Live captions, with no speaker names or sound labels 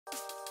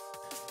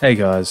Hey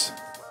guys,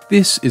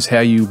 this is how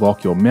you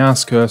lock your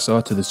mouse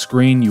cursor to the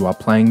screen you are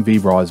playing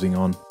V-Rising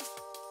on.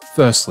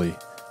 Firstly,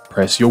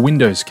 press your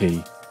Windows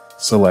key,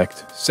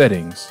 select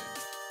Settings.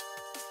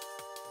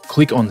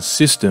 Click on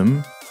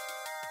System.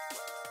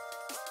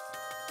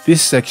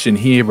 This section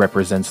here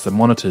represents the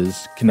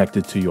monitors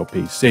connected to your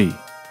PC.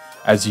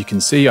 As you can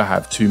see, I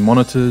have two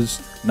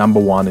monitors. Number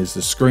one is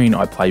the screen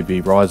I play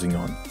V-Rising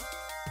on.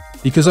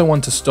 Because I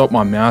want to stop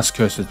my mouse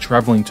cursor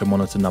traveling to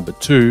monitor number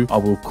 2, I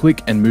will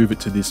click and move it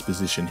to this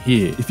position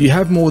here. If you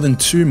have more than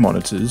two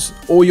monitors,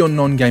 or your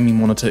non-gaming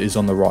monitor is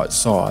on the right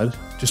side,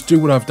 just do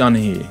what I've done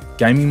here.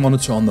 Gaming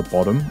monitor on the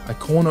bottom, a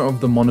corner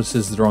of the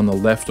monitors that are on the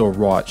left or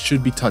right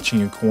should be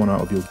touching a corner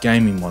of your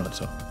gaming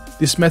monitor.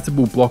 This method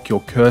will block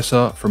your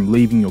cursor from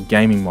leaving your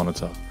gaming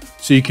monitor,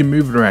 so you can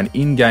move it around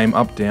in-game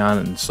up, down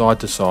and side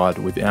to side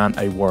without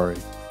a worry.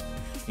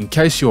 In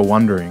case you're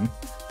wondering,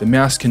 the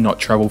mouse cannot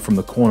travel from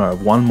the corner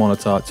of one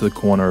monitor to the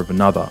corner of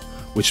another,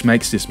 which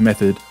makes this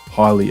method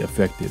highly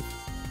effective.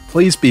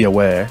 Please be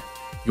aware,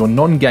 your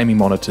non-gaming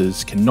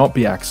monitors cannot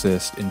be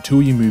accessed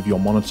until you move your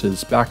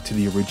monitors back to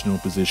the original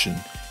position,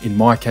 in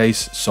my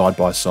case side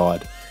by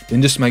side.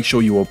 Then just make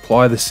sure you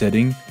apply the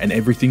setting and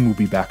everything will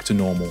be back to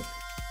normal.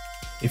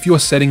 If your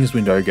settings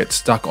window gets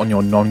stuck on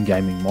your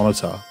non-gaming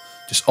monitor,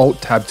 just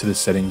Alt-Tab to the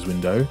settings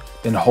window,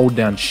 then hold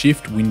down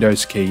Shift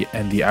Windows key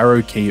and the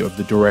arrow key of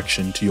the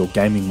direction to your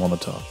gaming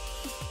monitor.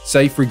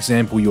 Say for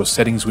example your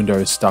settings window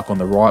is stuck on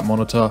the right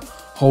monitor,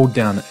 hold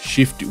down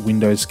Shift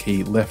Windows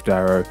key left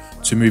arrow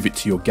to move it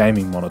to your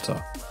gaming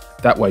monitor.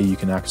 That way you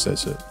can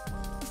access it.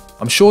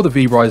 I'm sure the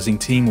V-Rising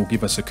team will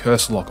give us a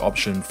cursor lock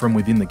option from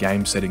within the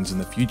game settings in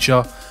the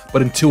future,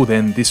 but until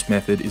then this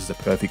method is the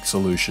perfect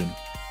solution.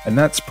 And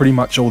that's pretty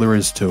much all there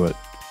is to it.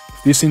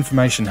 If this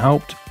information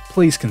helped,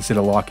 please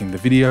consider liking the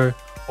video.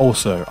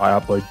 Also, I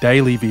upload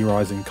daily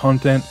V-Rising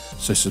content,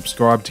 so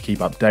subscribe to keep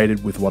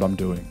updated with what I'm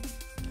doing.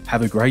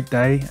 Have a great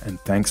day and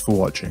thanks for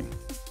watching.